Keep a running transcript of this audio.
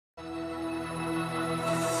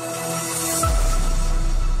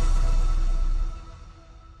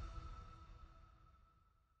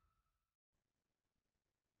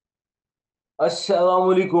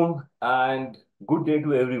Assalamu alaikum and good day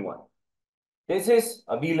to everyone. This is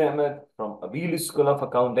Abeel Ahmed from Abeel School of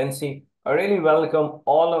Accountancy. I really welcome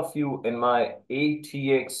all of you in my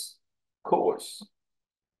ATX course.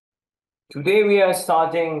 Today we are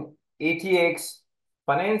starting ATX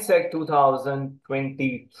Finance Act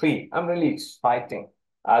 2023. I'm really exciting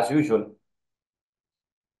as usual.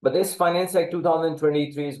 But this Finance Act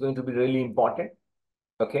 2023 is going to be really important.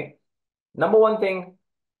 Okay. Number one thing,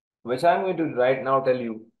 which I'm going to right now tell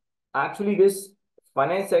you, actually this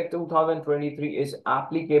Finance Act 2023 is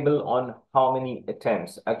applicable on how many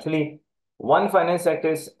attempts? Actually, one Finance Act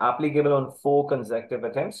is applicable on 4 consecutive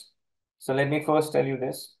attempts. So let me first tell you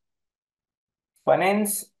this.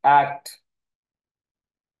 Finance Act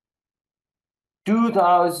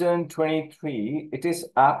 2023, it is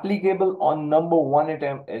applicable on number 1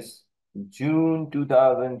 attempt is June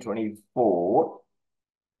 2024.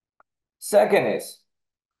 Second is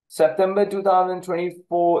September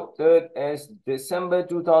 2024, third is December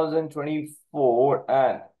 2024,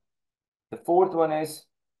 and the fourth one is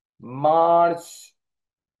March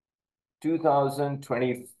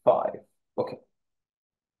 2025. Okay,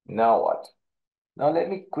 now what? Now let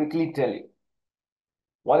me quickly tell you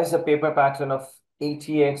what is the paper pattern of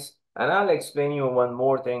ATX, and I'll explain you one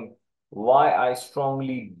more thing, why I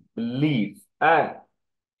strongly believe, and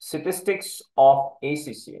statistics of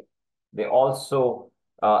ACCA. They also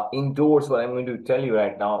endorse what I'm going to tell you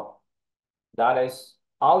right now. That is,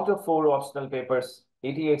 out of 4 optional papers,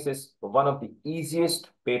 ATX is one of the easiest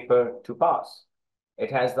paper to pass.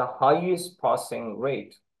 It has the highest passing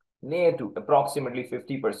rate, near to approximately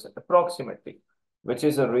 50%, approximately, which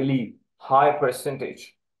is a really high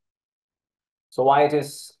percentage. So why it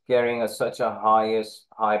is carrying such a high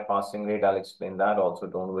passing rate, I'll explain that also,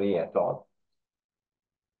 don't worry at all.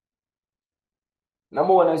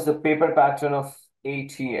 Number one is the paper pattern of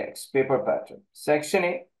ATX, paper pattern. Section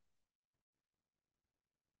A,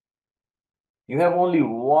 you have only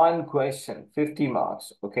one question, 50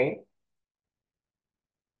 marks, okay?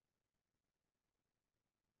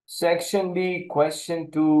 Section B,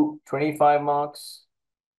 question 2, 25 marks.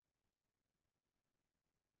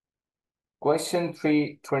 Question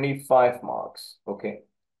 3, 25 marks, okay?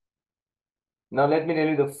 Now let me tell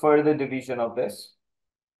you the further division of this.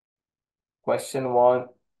 Question 1,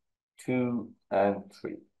 2, and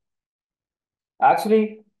 3.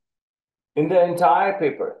 Actually, in the entire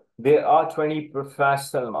paper, there are 20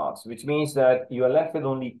 professional marks, which means that you are left with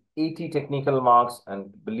only 80 technical marks, and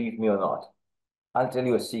believe me or not, I'll tell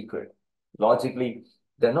you a secret. Logically,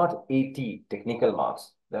 they're not 80 technical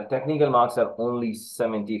marks. The technical marks are only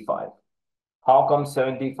 75. How come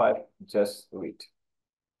 75? Just wait.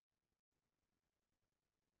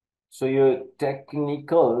 So your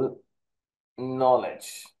technical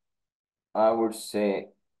knowledge, I would say,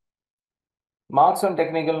 marks on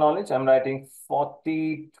technical knowledge, I'm writing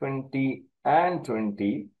 40, 20, and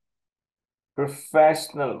 20.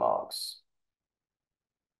 Professional marks.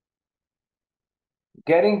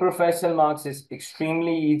 Getting professional marks is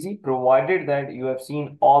extremely easy, provided that you have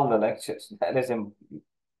seen all the lectures. That is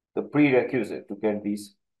the prerequisite to get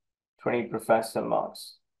these 20 professional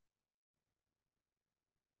marks.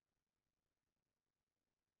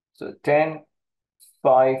 So 10,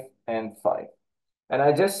 5, and 5. And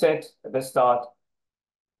I just said at the start,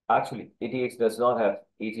 actually, ATX does not have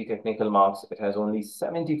 80 technical marks. It has only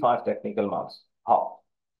 75 technical marks. How?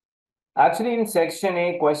 Actually, in section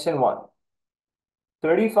A, question 1,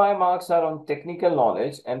 35 marks are on technical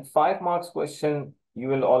knowledge, and 5 marks question you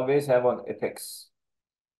will always have on ethics.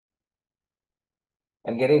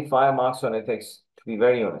 And getting 5 marks on ethics, to be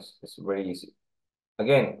very honest, is very easy.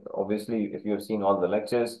 Again, obviously, if you have seen all the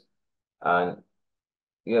lectures and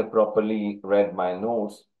you have properly read my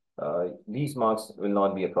notes, these marks will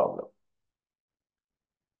not be a problem.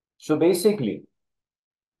 So basically,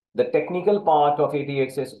 the technical part of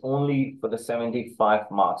ATX is only for the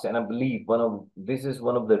 75 marks. And I believe this is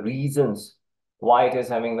one of the reasons why it is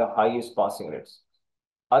having the highest passing rates.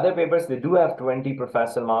 Other papers, they do have 20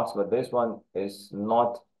 professional marks, but this one is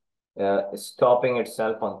not stopping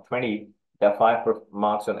itself on 20. There are 5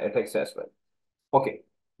 marks on ethics as well. Okay,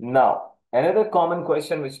 now, another common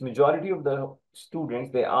question which majority of the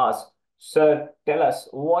students, they ask, sir, tell us,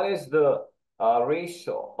 what is the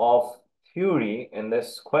ratio of theory in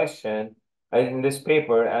this question, in this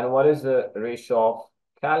paper, and what is the ratio of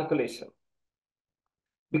calculation?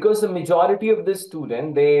 Because the majority of the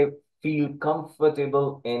student, they feel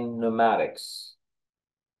comfortable in numerics.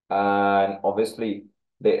 And obviously,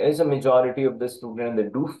 there is a majority of the student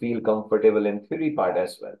that do feel comfortable in theory part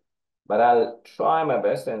as well. But I'll try my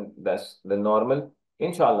best, and that's the normal.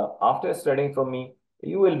 Inshallah, after studying from me,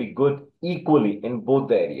 you will be good equally in both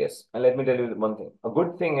the areas. And let me tell you one thing. A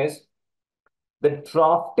good thing is the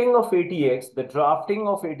drafting of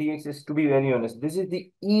ATX is, to be very honest, this is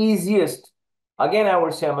the easiest, again, I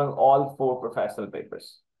would say, among all four professional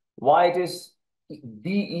papers. Why it is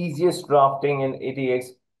the easiest drafting in ATX?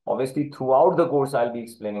 Obviously, throughout the course, I'll be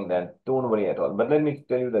explaining that. Don't worry at all. But let me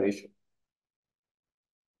tell you the ratio.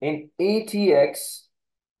 In ATX,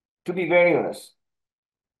 to be very honest,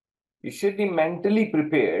 you should be mentally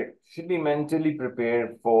prepared,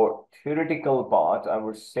 for theoretical part, I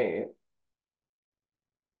would say.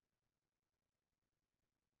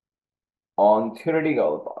 On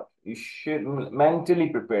theoretical part, you should mentally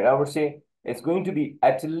prepare. I would say it's going to be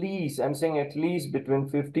at least, I'm saying at least between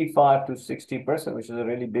 55 to 60%, which is a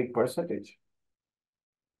really big percentage.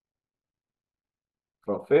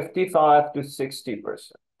 From 55 to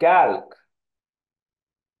 60%. Calc.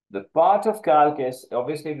 The part of calc is,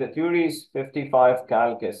 obviously, if the theory is 55,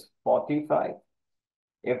 calc is 45.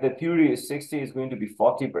 If the theory is 60, it's going to be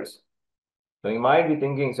 40%. So you might be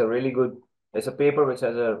thinking it's a really good, it's a paper which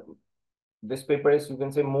has a, this paper is, you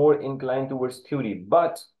can say, more inclined towards theory,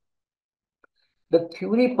 but the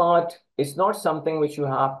theory part is not something which you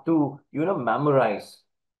have to, memorize.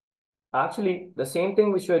 Actually, the same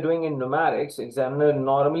thing which you are doing in numerics, examiner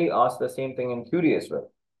normally asks the same thing in theory as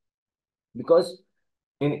well. Because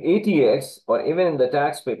in ATX or even in the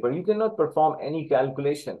tax paper, you cannot perform any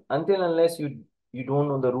calculation until unless you don't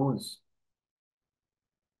know the rules.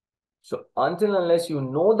 So until unless you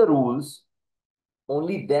know the rules,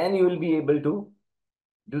 only then you will be able to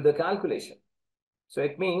do the calculation. So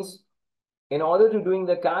it means in order to doing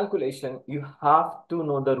the calculation, you have to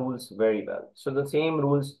know the rules very well. So the same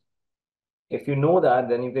rules, if you know that,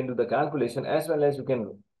 then you can do the calculation as well as you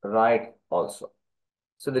can write also.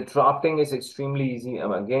 So the drafting is extremely easy.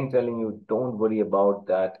 I'm again telling you, don't worry about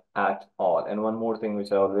that at all. And one more thing,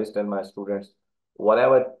 which I always tell my students,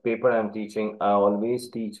 whatever paper I'm teaching, I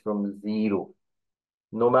always teach from zero.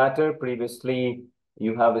 No matter previously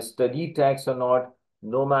you have studied tax or not,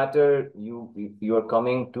 no matter you are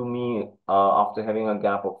coming to me after having a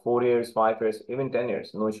gap of 4 years, 5 years, even 10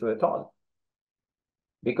 years, no issue at all.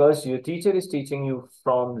 Because your teacher is teaching you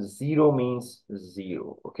from zero means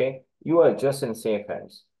zero, okay? You are just in safe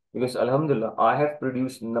hands. Because Alhamdulillah, I have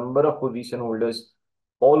produced number of position holders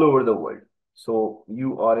all over the world. So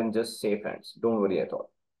you are in just safe hands. Don't worry at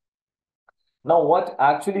all. Now, what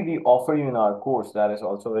actually we offer you in our course, that is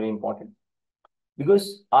also very important.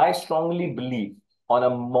 Because I strongly believe on a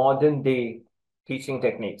modern day teaching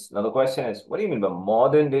techniques. Now, the question is, what do you mean by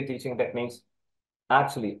modern day teaching techniques?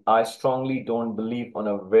 Actually, I strongly don't believe on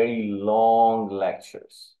a very long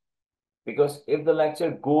lectures. Because if the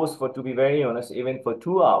lecture goes for, to be very honest, even for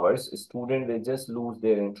 2 hours, student, they just lose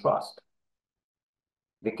their interest.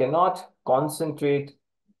 They cannot concentrate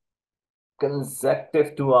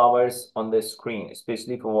consecutive 2 hours on the screen,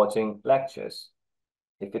 especially for watching lectures.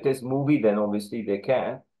 If it is movie, then obviously they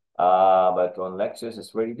can. But on lectures,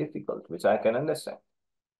 it's very difficult, which I can understand.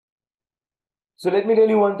 So let me tell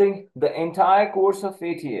you one thing. The entire course of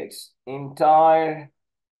ATX,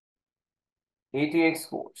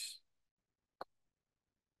 course,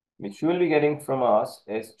 which you will be getting from us,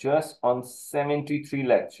 is just on 73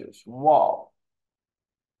 lectures. Wow.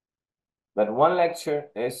 But one lecture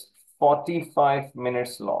is 45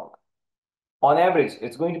 minutes long. On average,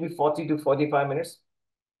 it's going to be 40 to 45 minutes.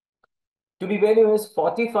 To be very honest,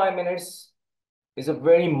 45 minutes is a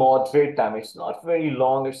very moderate time. It's not very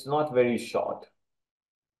long. It's not very short.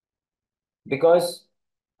 Because,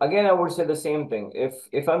 again, I would say the same thing.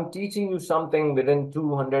 If I'm teaching you something within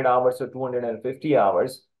 200 hours or 250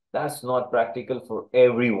 hours, that's not practical for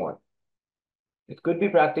everyone. It could be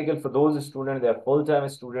practical for those students, they're full-time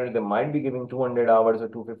students, they might be giving 200 hours or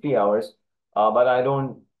 250 hours, but I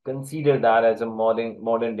don't consider that as a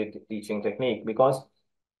modern teaching technique, because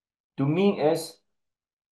to me is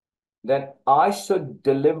that I should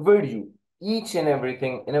deliver you each and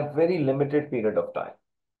everything in a very limited period of time,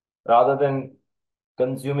 rather than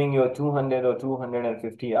consuming your 200 or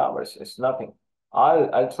 250 hours. It's nothing.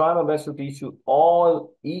 I'll try my best to teach you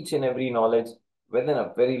each and every knowledge within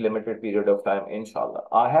a very limited period of time, inshallah.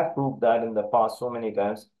 I have proved that in the past so many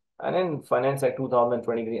times. And in Finance Act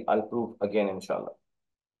 2023, I'll prove again, inshallah.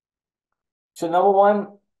 So number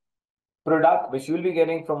one product which you'll be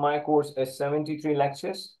getting from my course is 73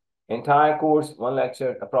 lectures. Entire course, one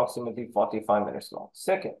lecture, approximately 45 minutes long.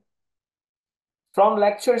 Second, from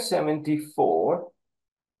lecture 74,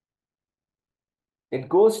 it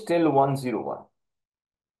goes till 101.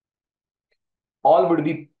 All would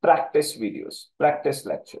be practice videos, practice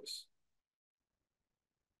lectures.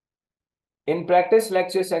 In practice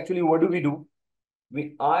lectures, actually, what do we do?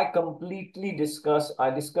 I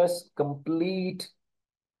discuss complete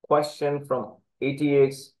question from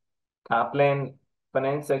ATX Kaplan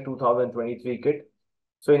Finance Act 2023 kit.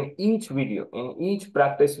 So in each video, in each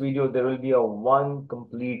practice video, there will be a one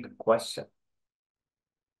complete question.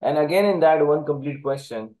 And again, in that one complete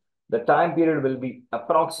question, the time period will be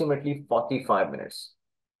approximately 45 minutes.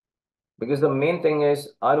 Because the main thing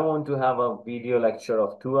is, I don't want to have a video lecture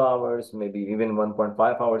of 2 hours, maybe even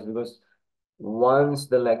 1.5 hours, because once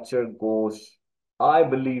the lecture goes, I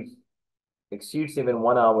believe, exceeds even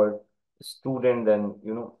 1 hour, student then,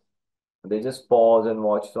 they just pause and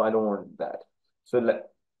watch. So I don't want that. So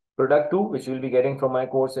product 2, which you'll be getting from my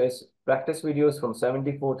course, is practice videos from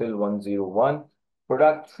 74 till 101.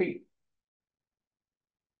 Product 3,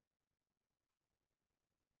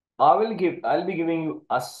 I'll be giving you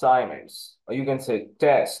assignments, or you can say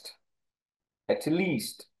test, at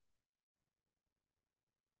least,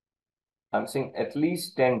 I'm saying at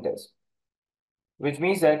least 10 tests, which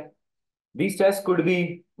means that these tests could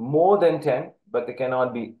be more than 10, but they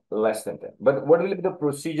cannot be less than 10. But what will be the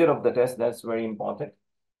procedure of the test? That's very important.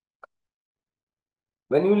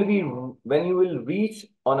 When you will reach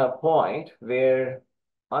on a point where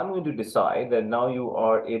I'm going to decide that now you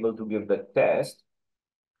are able to give the test,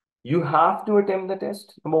 you have to attempt the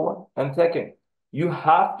test, number one. And second, you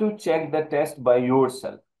have to check the test by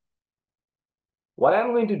yourself. What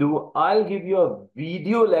I'm going to do, I'll give you a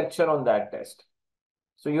video lecture on that test.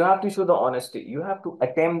 So you have to show the honesty. You have to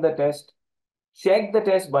attempt the test, check the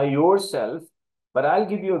test by yourself, but I'll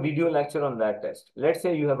give you a video lecture on that test. Let's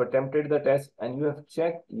say you have attempted the test and you have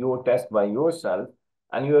checked your test by yourself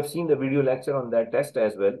and you have seen the video lecture on that test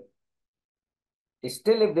as well.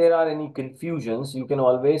 Still, if there are any confusions, you can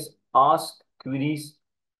always ask queries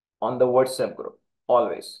on the WhatsApp group,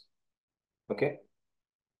 always. Okay.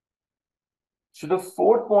 So the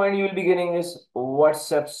fourth point you will be getting is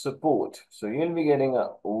WhatsApp support. So you'll be getting a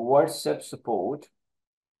WhatsApp support.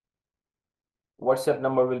 WhatsApp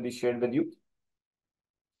number will be shared with you.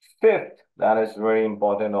 Fifth, that is very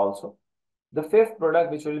important also. The fifth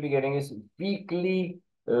product which we'll be getting is weekly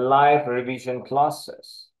live revision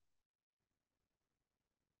classes.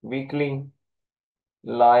 Weekly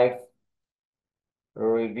live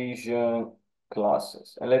revision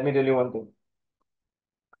classes. And let me tell you one thing.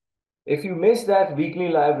 If you miss that weekly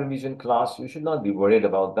live revision class, you should not be worried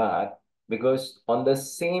about that, because on the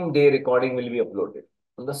same day recording will be uploaded.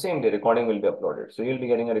 On the same day recording will be uploaded. So you'll be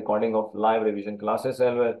getting a recording of live revision classes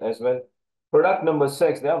as well. Product number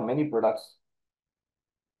 6, there are many products.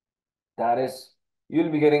 That is,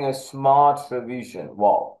 you'll be getting a smart revision.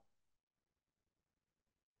 Wow.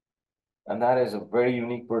 And that is a very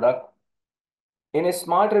unique product. In a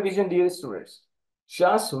smart revision, dear students,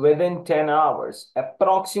 just within 10 hours,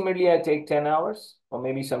 approximately I take 10 hours or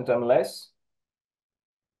maybe sometime less.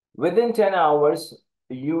 Within 10 hours,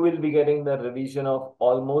 you will be getting the revision of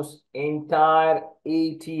almost entire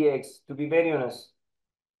ATX. To be very honest,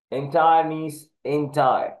 entire means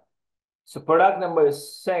entire. So product number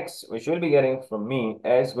 6, which you'll be getting from me,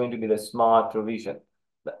 is going to be the smart revision.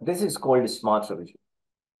 This is called smart revision.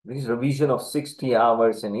 This is revision of 60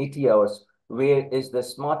 hours and 80 hours. Where is the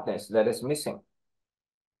smartness that is missing?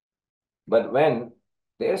 But when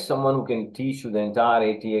there's someone who can teach you the entire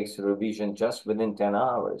ATX revision just within 10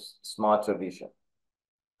 hours, smart revision.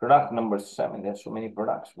 Product number 7, there's so many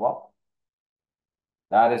products. Wow.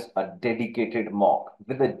 That is a dedicated mock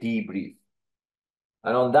with a debrief.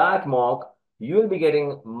 And on that mock, you'll be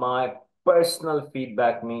getting my personal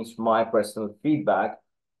feedback, means my personal feedback,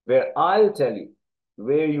 where I'll tell you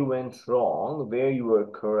where you went wrong, where you were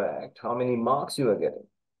correct, how many marks you are getting.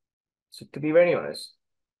 So to be very honest,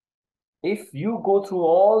 if you go through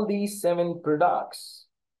all these 7 products,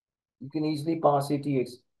 you can easily pass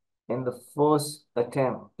ATX in the first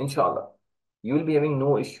attempt, inshallah. You will be having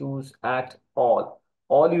no issues at all.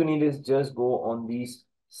 All you need is just go on these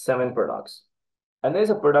 7 products. And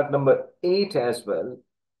there's a product number 8 as well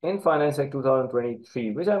in Finance Act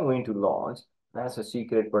 2023, which I'm going to launch. That's a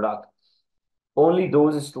secret product. Only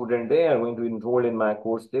those students, they are going to enroll in my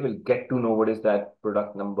course, they will get to know what is that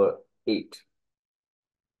product number 8.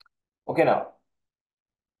 Okay, now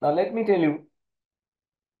let me tell you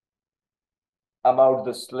about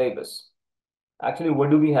the syllabus. Actually, what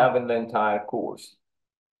do we have in the entire course?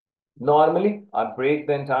 Normally, I break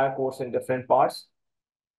the entire course in different parts.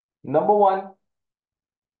 Number 1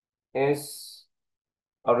 is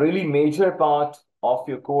a really major part of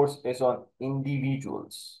your course is on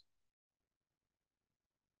individuals.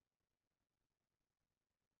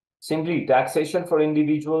 Simply taxation for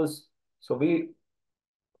individuals. So we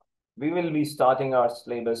will be starting our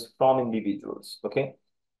syllabus from individuals, okay?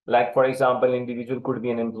 Like, for example, individual could be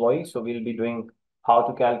an employee. So we'll be doing how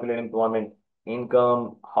to calculate employment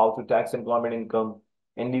income, how to tax employment income.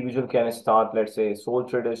 Individual can start, let's say, sole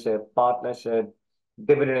tradership, partnership,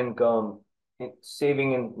 dividend income,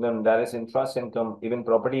 saving income, that is interest income, even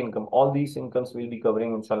property income. All these incomes we'll be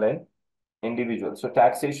covering, inshallah, in individuals. So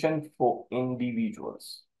taxation for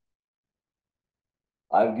individuals.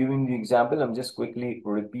 I've given the example. I'm just quickly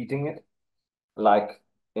repeating it. Like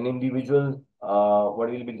an individual, what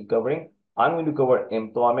we'll be covering? I'm going to cover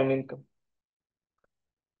employment income,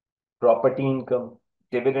 property income,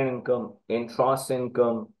 dividend income, interest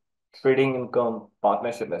income, trading income,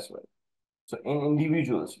 partnership as well. So in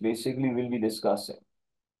individuals, basically we'll be discussing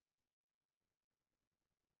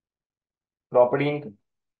property income.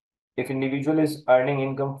 If individual is earning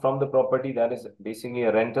income from the property, that is basically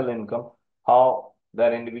a rental income, how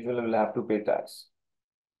that individual will have to pay tax.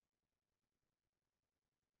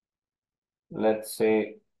 Let's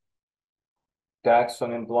say tax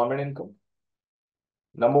on employment income.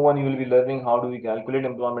 Number one, you will be learning how do we calculate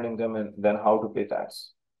employment income and then how to pay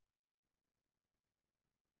tax.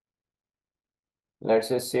 Let's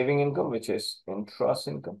say saving income, which is interest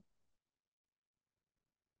income.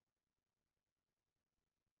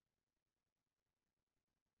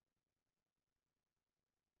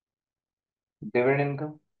 Dividend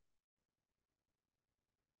income.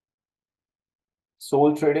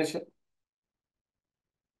 Sole tradership.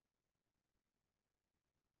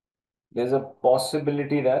 There's a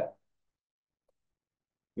possibility that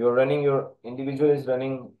your individual is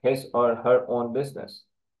running his or her own business.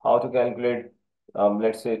 How to calculate,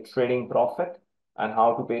 let's say, trading profit and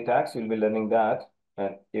how to pay tax. You'll be learning that,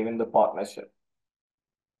 and even the partnership.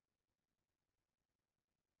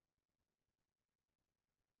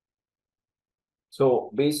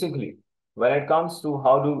 So basically, when it comes to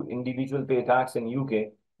how do individual pay tax in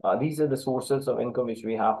UK, these are the sources of income which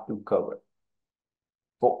we have to cover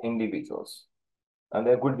for individuals. And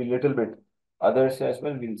there could be little bit others as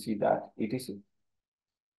well. We'll see that, etc.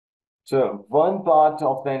 So one part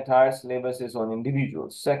of the entire syllabus is on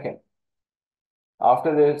individuals. Second,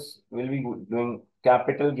 after this, we'll be doing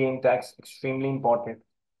capital gain tax, extremely important.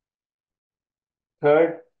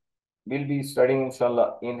 Third, we'll be studying,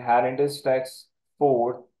 inshallah, inheritance tax.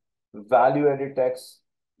 Fourth, value-added tax,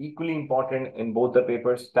 equally important in both the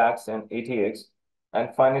papers, tax and ATX.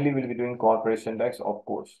 And finally, we'll be doing corporation tax, of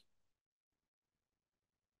course.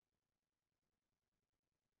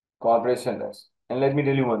 Corporation tax. And let me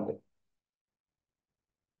tell you one thing.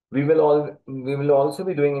 We will also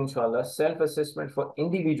be doing, inshallah, self-assessment for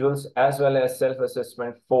individuals as well as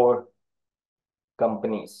self-assessment for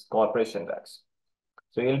companies, corporation tax.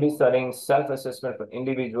 So you'll be studying self-assessment for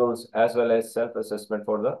individuals as well as self-assessment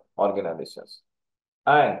for the organizations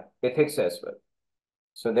and ethics as well.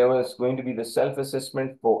 So there was going to be the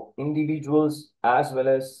self-assessment for individuals as well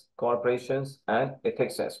as corporations and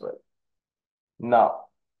ethics as well. Now,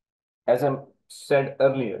 as I said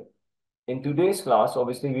earlier, in today's class,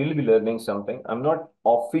 obviously, we'll be learning something. I'm not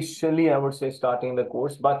officially, I would say, starting the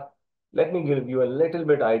course, but let me give you a little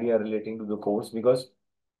bit idea relating to the course because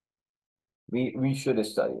we should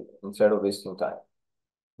study instead of wasting time.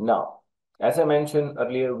 Now, as I mentioned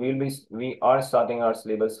earlier, we are starting our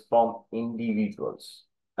syllabus from individuals.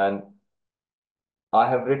 And I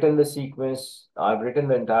have written the sequence, I've written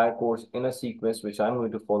the entire course in a sequence which I'm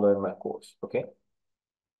going to follow in my course. Okay.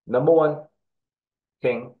 Number one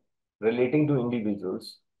thing relating to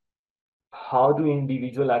individuals, how do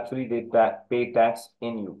individual actually they pay tax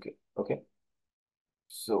in UK? Okay.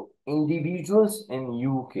 So individuals in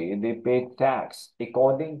UK, they pay tax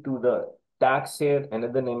according to the tax year.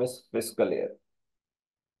 Another name is fiscal year.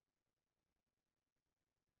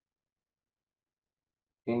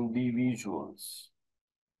 Individuals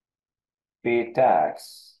pay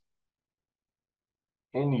tax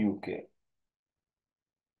in UK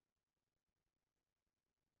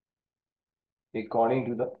according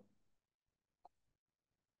to the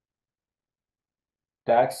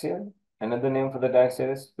tax year. Another name for the tax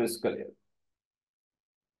year is fiscal year.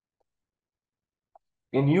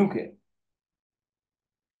 In UK,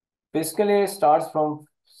 fiscal year starts from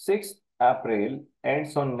 6th April,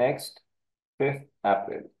 ends on next 5th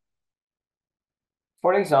April.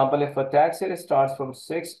 For example, if a tax year starts from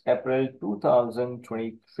 6th April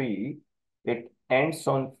 2023, it ends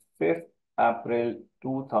on 5th April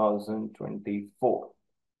 2024.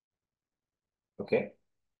 Okay.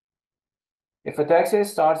 If a tax year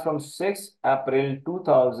starts from 6th April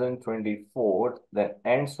 2024, then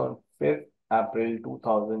ends on 5th April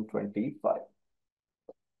 2025.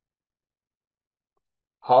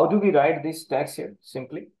 How do we write this tax year?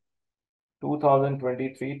 Simply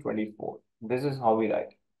 2023-24. This is how we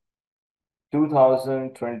write.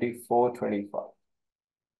 2024-25.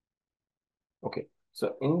 Okay.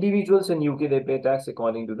 So individuals in UK, they pay tax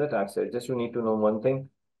according to the tax year. Just you need to know one thing.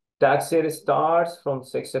 Tax year starts from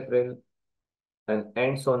 6th April and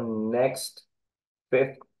ends on next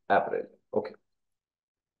 5th April. Okay.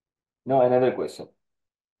 Now another question.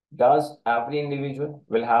 Does every individual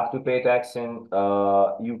will have to pay tax in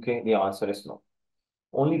UK? The answer is no.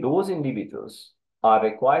 Only those individuals are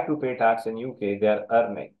required to pay tax in UK they are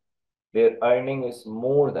earning. Their earning is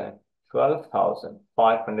more than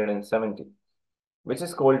 12,570, which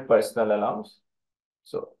is called personal allowance.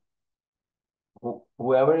 So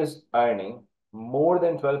whoever is earning more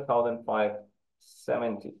than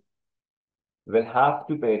 12,570 will have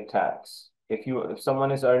to pay tax. If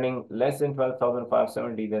someone is earning less than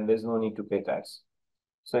 12,570, then there's no need to pay tax.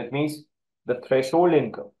 So it means the threshold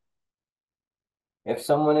income. If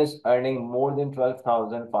someone is earning more than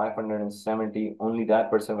 12,570, only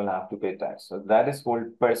that person will have to pay tax. So that is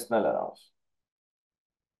called personal allowance.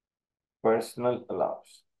 Personal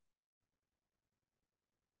allowance,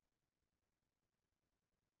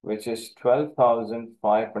 which is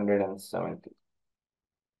 12,570.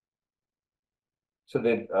 So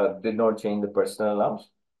they did not change the personal allowance.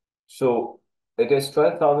 So it is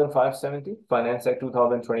 12,570, Finance Act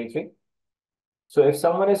 2023. So if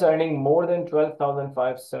someone is earning more than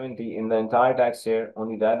 12,570 in the entire tax year,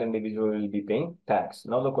 only that individual will be paying tax.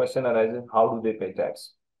 Now the question arises, how do they pay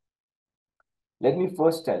tax? Let me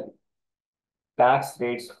first tell you tax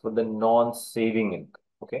rates for the non-saving income.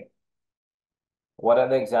 Okay. What are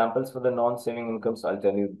the examples for the non-saving incomes? I'll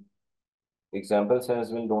tell you examples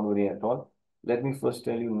as well. Don't worry at all. Let me first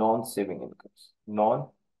tell you non-saving incomes.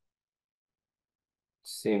 Non-saving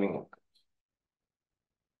income.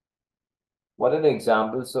 What are the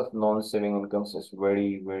examples of non-saving incomes? It's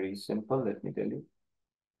very, very simple. Let me tell you.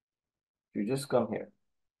 You just come here.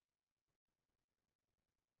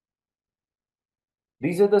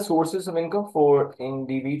 These are the sources of income for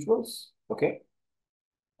individuals. Okay.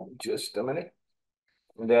 Just a minute.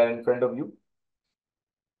 They are in front of you.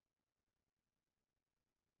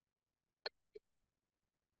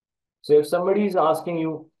 So if somebody is asking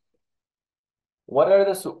you, what are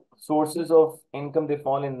the sources of income they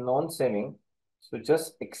fall in non-saving? So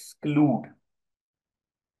just exclude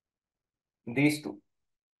these two.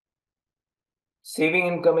 Saving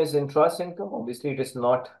income is interest income. Obviously, it is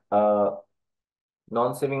not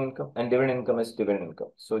non-saving income, and dividend income is dividend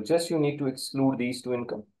income. So just you need to exclude these two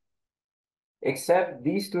income. Except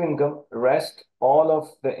these two income, rest all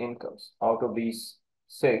of the incomes out of these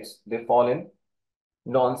six, they fall in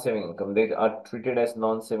non-saving income. They are treated as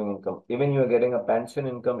non-saving income. Even you are getting a pension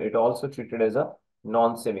income, it also treated as a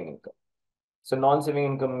non-saving income. So non-saving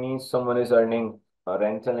income means someone is earning a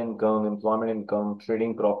rental income, employment income,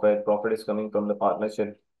 trading profit, profit is coming from the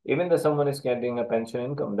partnership. Even though someone is getting a pension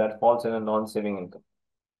income, that falls in a non-saving income.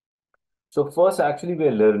 So first, actually,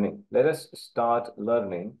 we're learning. Let us start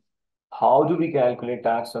learning how do we calculate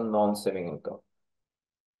tax on non-saving income.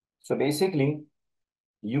 So basically,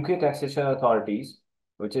 UK taxation authorities,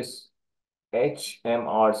 which is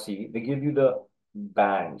HMRC, they give you the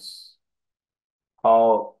bands.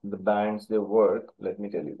 How the bands they work, let me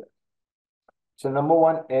tell you that. So number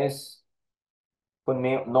one is for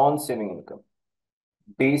non-saving income.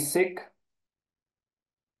 Basic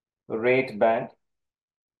rate band.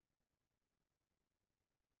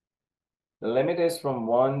 The limit is from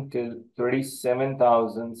 1 till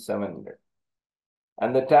 37,700.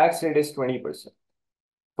 And the tax rate is 20%.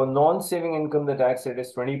 For non-saving income, the tax rate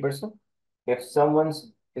is 20%. If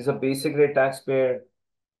someone's is a basic rate taxpayer,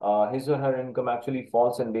 his or her income actually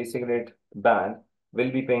falls in basic rate band, will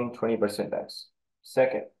be paying 20% tax.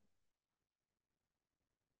 Second,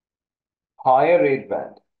 higher rate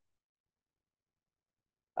band.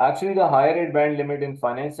 Actually, the higher rate band limit in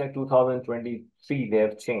Finance Act 2023, they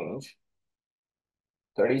have changed.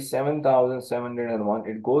 37,701.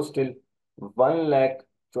 It goes till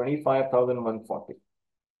 1,25,140.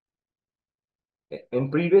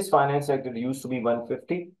 In previous Finance Act, it used to be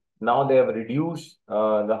 150. Now they have reduced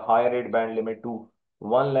the higher rate band limit to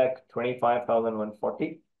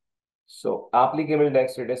 1,25,140. So applicable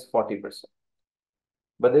tax rate is 40%.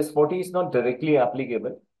 But this 40 is not directly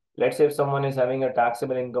applicable. Let's say if someone is having a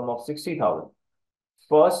taxable income of 60,000,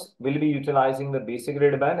 first we'll be utilizing the basic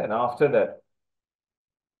rate band, and after that,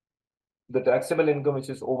 the taxable income which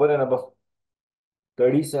is over and above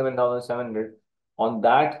 37,700, on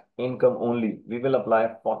that income only, we will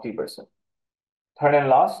apply 40%. Third and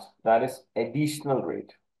last, that is additional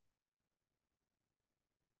rate.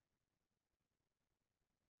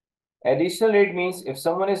 Additional rate means if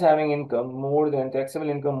someone is having income more than taxable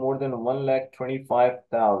income more than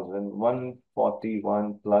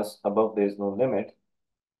 1,25,141 plus above there is no limit,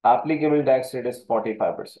 applicable tax rate is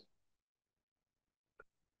 45%.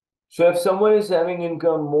 So if someone is having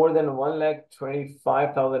income more than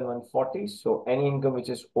 1,25,140, so any income which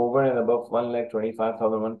is over and above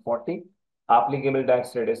 1,25,140, applicable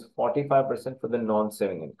tax rate is 45% for the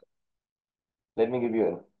non-saving income. Let me give you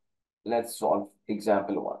a, let's solve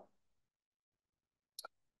example one.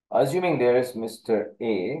 Assuming there is Mr.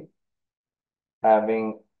 A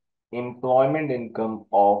having employment income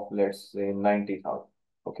of, let's say, 90,000,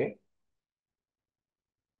 okay?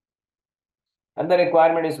 And the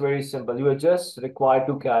requirement is very simple. You are just required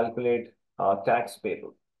to calculate tax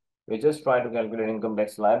payable. We just try to calculate income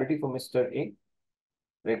tax liability for Mr. A.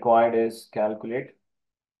 Required is calculate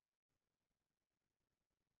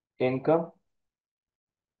income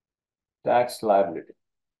tax liability.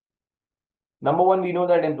 Number one, we know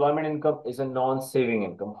that employment income is a non-saving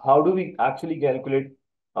income. How do we actually calculate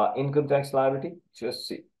income tax liability? Just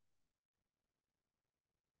see.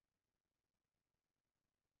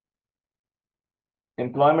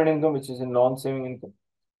 Employment income, which is a non-saving income.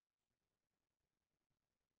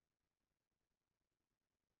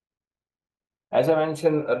 As I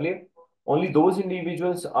mentioned earlier, only those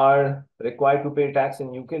individuals are required to pay tax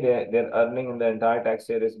in UK. Their earning in the entire tax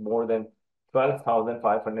year is more than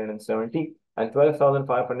 12,570, and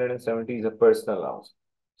 12,570 is a personal allowance.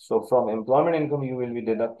 So from employment income, you will be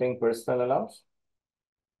deducting personal allowance,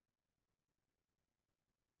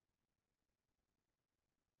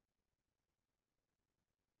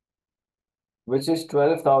 which is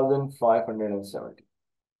 12,570.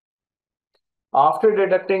 After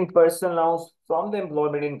deducting personal allowance from the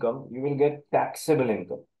employment income, you will get taxable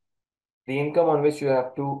income, the income on which you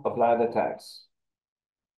have to apply the tax.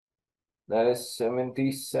 That is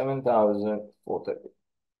 77,430.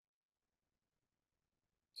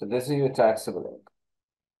 So this is your taxable income.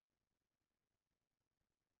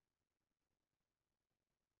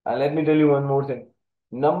 And let me tell you one more thing.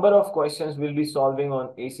 Number of questions we'll be solving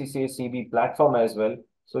on ACCA CB platform as well.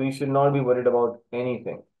 So you should not be worried about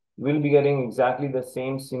anything. We'll be getting exactly the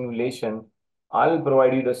same simulation. I'll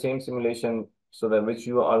provide you the same simulation so that which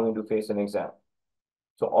you are going to face an exam.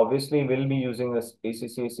 So obviously we'll be using this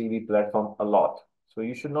ACCA CB platform a lot. So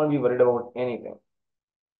you should not be worried about anything.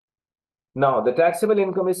 Now, the taxable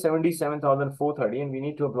income is 77,430 and we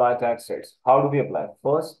need to apply tax rates. How do we apply?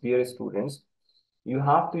 First, dear students, you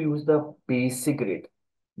have to use the basic rate.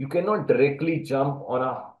 You cannot directly jump on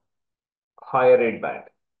a higher rate band.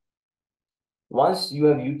 Once you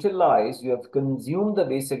have utilized, you have consumed the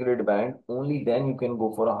basic rate band, only then you can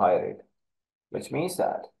go for a higher rate, which means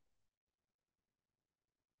that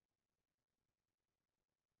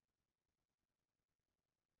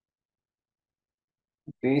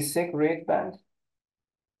basic rate band,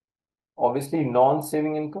 obviously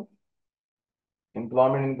non-saving income.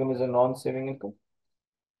 Employment income is a non-saving income.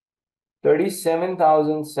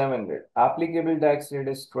 37,700. Applicable tax rate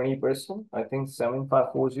is 20%. I think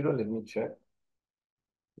 7540. Let me check.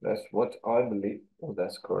 That's what I believe. Oh,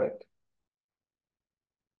 that's correct.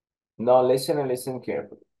 Now listen and listen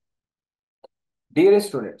carefully. Dear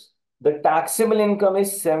students, the taxable income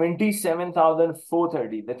is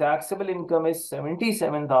 77,430. The taxable income is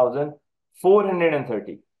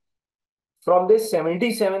 77,430. From this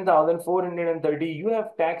 77,430, you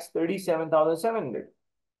have taxed 37,700.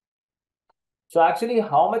 So actually,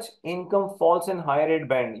 how much income falls in higher rate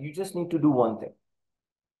band? You just need to do one thing.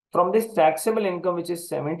 From this taxable income, which is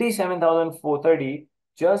 77,430,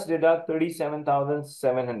 just deduct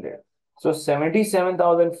 37,700. So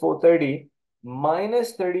 77,430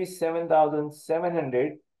 minus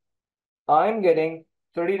 37,700, I'm getting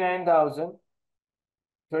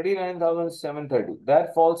 39,730.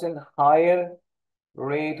 That falls in higher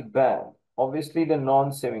rate band. Obviously, the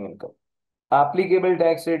non-saving income. Applicable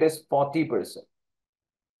tax rate is 40%.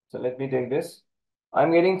 So let me take this.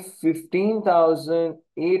 I'm getting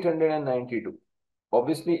 15,892.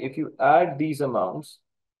 Obviously, if you add these amounts,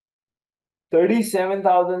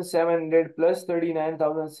 37,700 plus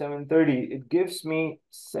 39,730, it gives me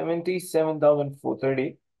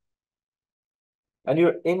 77,430. And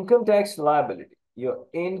your income tax liability,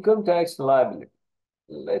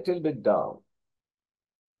 little bit down.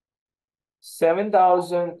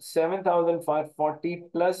 7,540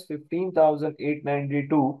 plus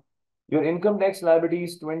 15,892. Your income tax liability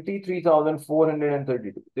is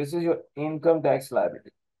 23,432. This is your income tax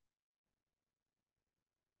liability.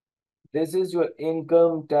 This is your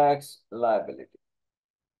income tax liability.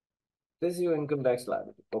 This is your income tax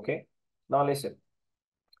liability. Okay. Now listen.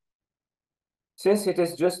 Since it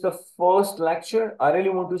is just the first lecture, I really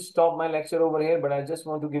want to stop my lecture over here, but I just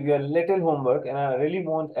want to give you a little homework, and I really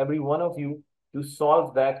want every one of you to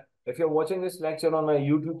solve that. If you're watching this lecture on my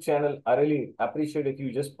YouTube channel, I really appreciate if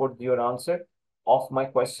you just put your answer of my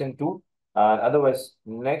question 2. Otherwise,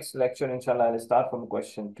 next lecture, inshallah, I'll start from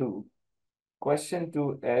question 2. Question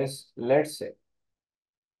 2 is, let's say,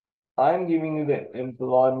 I'm giving you the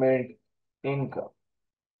employment income,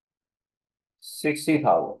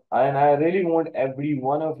 60,000. And I really want every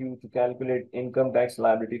one of you to calculate income tax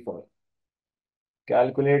liability for me.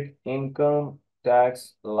 Calculate income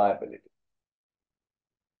tax liability.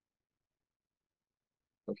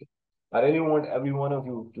 Okay. I really want every one of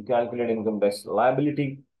you to calculate income tax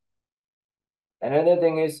liability. Another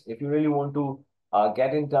thing is, if you really want to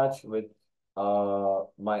get in touch with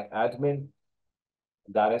my admin,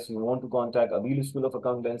 that is, you want to contact Abeel School of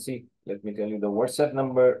Accountancy, let me tell you the WhatsApp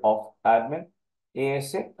number of admin,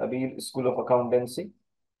 ASA, Abeel School of Accountancy.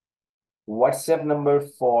 WhatsApp number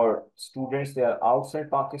for students they are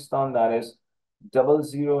outside Pakistan, that is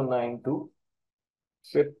 0092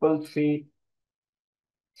 333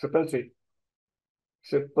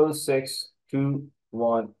 666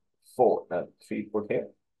 214. 3 put here.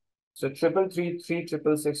 So 333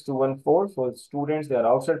 666 214 for students they are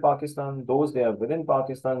outside Pakistan. Those they are within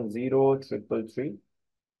Pakistan, 0333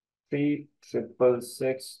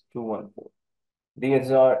 666 214.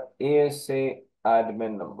 These are ASA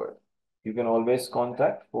admin number. You can always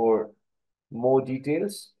contact for more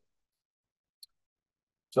details.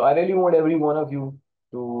 So I really want every one of you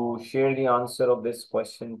to share the answer of this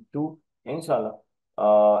question too, inshallah.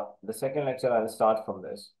 The second lecture, I'll start from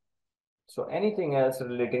this. So anything else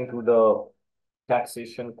relating to the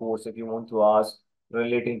taxation course, if you want to ask,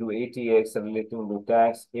 relating to ATX, relating to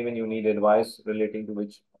tax, even you need advice relating to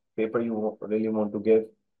which paper you really want to give,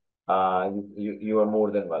 you are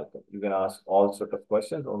more than welcome. You can ask all sort of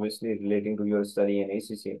questions, obviously relating to your study in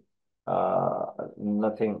ACC,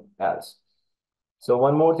 nothing else. So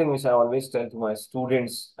one more thing which I always tell to my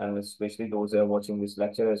students, and especially those that are watching this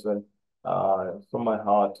lecture as well, from my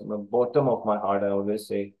heart, from the bottom of my heart, I always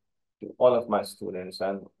say to all of my students,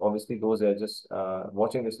 and obviously those that are just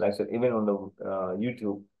watching this lecture, even on the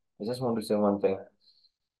YouTube, I just want to say one thing.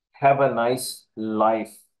 Have a nice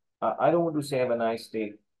life. I don't want to say have a nice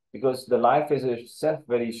day, because the life is itself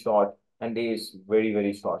very short and day is very,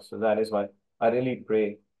 very short. So that is why I really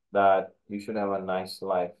pray that you should have a nice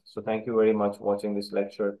life. So thank you very much for watching this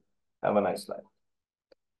lecture. Have a nice life.